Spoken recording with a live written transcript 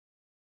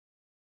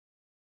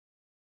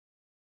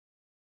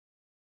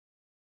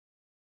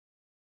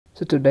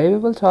So today we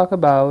will talk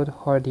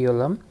about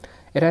hordeolum.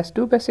 It has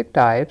two basic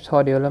types,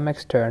 hordeolum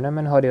externum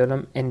and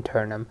hordeolum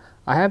internum.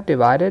 I have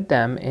divided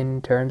them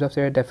in terms of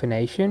their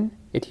definition,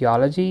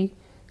 etiology,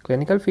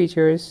 clinical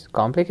features,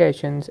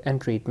 complications, and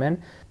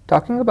treatment.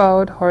 Talking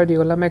about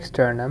hordeolum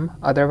externum,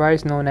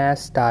 otherwise known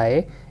as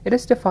STI, it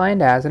is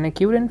defined as an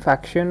acute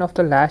infection of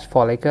the lash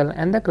follicle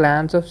and the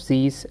glands of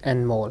Zeiss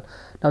and mole.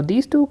 Now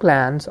these two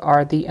glands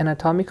are the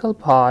anatomical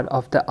part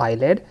of the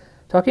eyelid.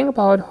 Talking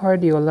about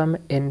hordeolum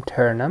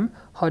internum,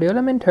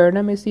 hordeolum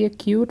internum is the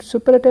acute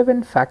suppurative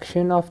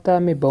infection of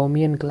the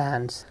meibomian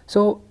glands.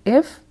 So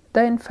if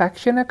the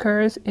infection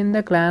occurs in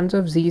the glands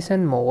of Zeiss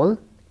and mole,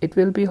 it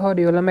will be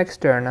hordeolum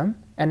externum,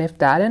 and if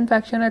that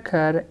infection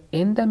occurs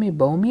in the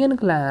meibomian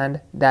gland,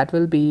 that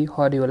will be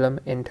hordeolum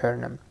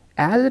internum.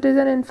 As it is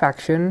an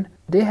infection,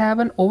 they have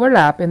an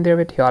overlap in their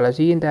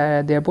etiology in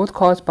that they are both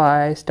caused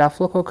by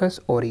Staphylococcus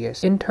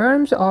aureus. In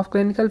terms of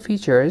clinical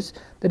features,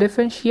 the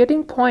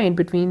differentiating point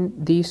between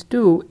these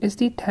two is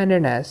the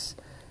tenderness.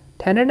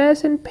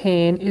 Tenderness and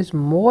pain is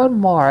more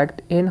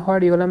marked in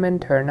hordeolum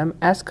internum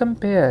as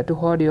compared to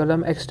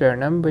hordeolum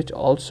externum, which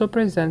also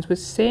presents with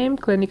same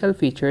clinical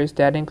features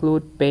that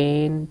include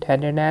pain,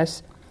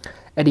 tenderness,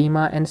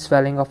 edema, and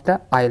swelling of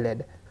the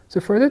eyelid. So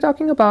further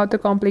talking about the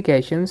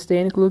complications, they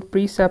include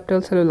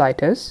preseptal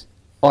cellulitis,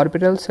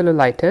 orbital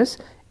cellulitis,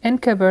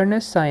 and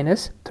cavernous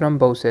sinus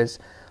thrombosis.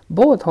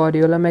 Both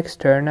hordeolum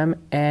externum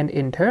and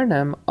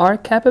internum are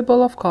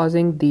capable of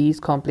causing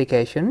these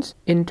complications.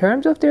 In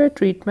terms of their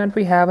treatment,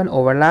 we have an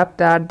overlap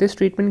that this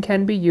treatment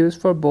can be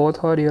used for both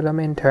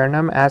hordeolum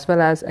internum as well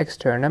as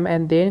externum,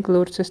 and they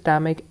include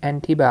systemic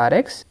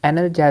antibiotics,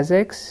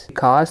 analgesics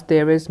because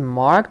there is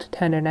marked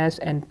tenderness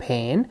and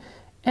pain,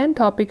 and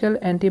topical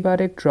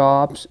antibiotic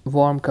drops,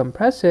 warm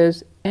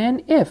compresses,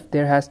 and if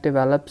there has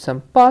developed some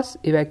pus,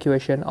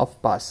 evacuation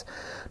of pus.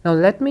 Now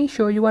let me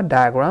show you a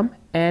diagram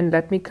and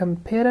let me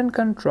compare and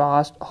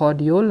contrast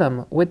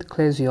hordeolum with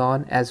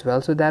Chalazion as well,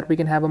 so that we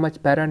can have a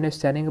much better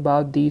understanding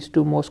about these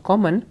two most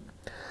common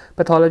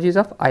pathologies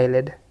of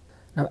eyelid.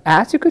 Now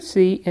as you could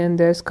see in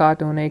this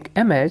cartoonic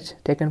image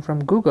taken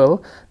from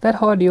Google, that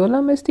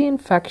hordeolum is the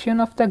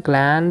infection of the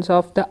glands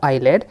of the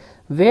eyelid,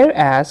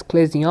 whereas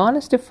Chalazion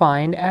is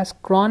defined as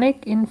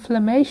chronic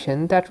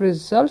inflammation that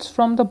results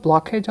from the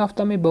blockage of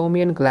the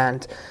meibomian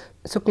glands.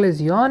 So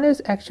Chalazion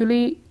is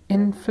actually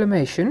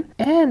inflammation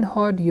and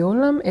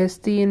hordeolum is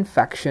the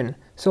infection.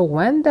 So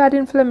when that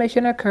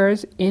inflammation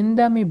occurs in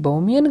the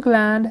meibomian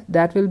gland,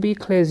 that will be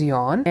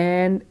Chalazion,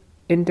 and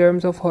in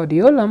terms of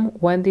hordeolum,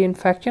 when the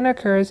infection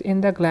occurs in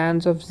the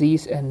glands of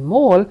Zeiss and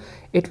mole,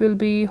 it will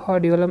be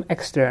hordeolum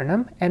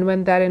externum, and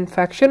when that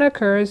infection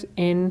occurs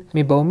in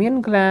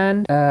meibomian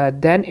gland,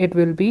 then it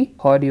will be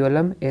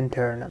hordeolum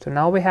internum. So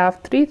now we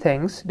have three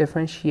things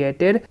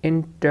differentiated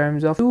in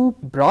terms of two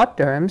broad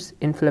terms,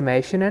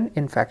 inflammation and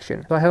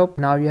infection. So I hope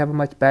now you have a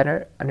much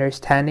better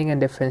understanding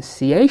and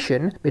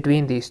differentiation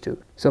between these two.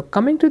 So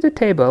coming to the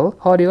table,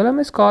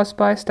 hordeolum is caused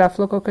by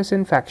Staphylococcus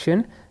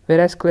infection,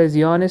 whereas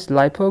Chalazion is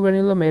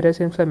lipogranulomatous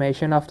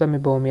inflammation of the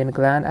meibomian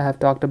gland. I have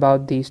talked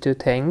about these two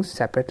things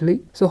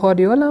separately. So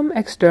hordeolum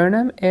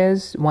externum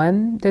is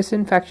when this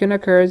infection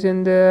occurs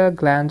in the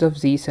glands of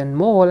Zeiss and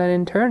mole,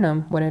 and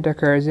internum when it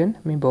occurs in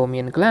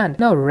meibomian gland.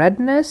 Now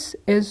redness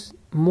is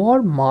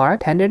more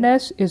marked,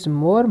 tenderness is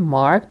more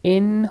marked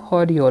in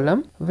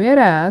hordeolum,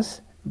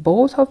 whereas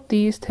both of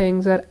these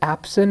things are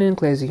absent in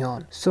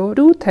Chalazion. So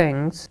two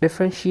things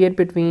differentiate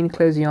between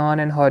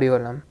Chalazion and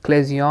hordeolum.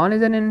 Chalazion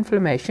is an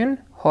inflammation,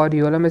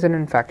 hordeolum is an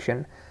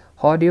infection.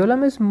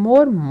 Hordeolum is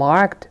more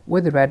marked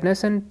with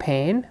redness and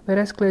pain,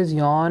 whereas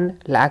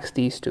Chalazion lacks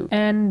these two.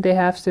 And they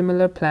have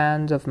similar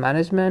plans of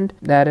management,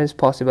 that is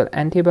possible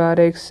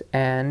antibiotics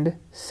and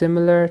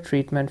similar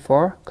treatment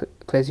for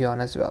Chalazion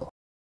as well.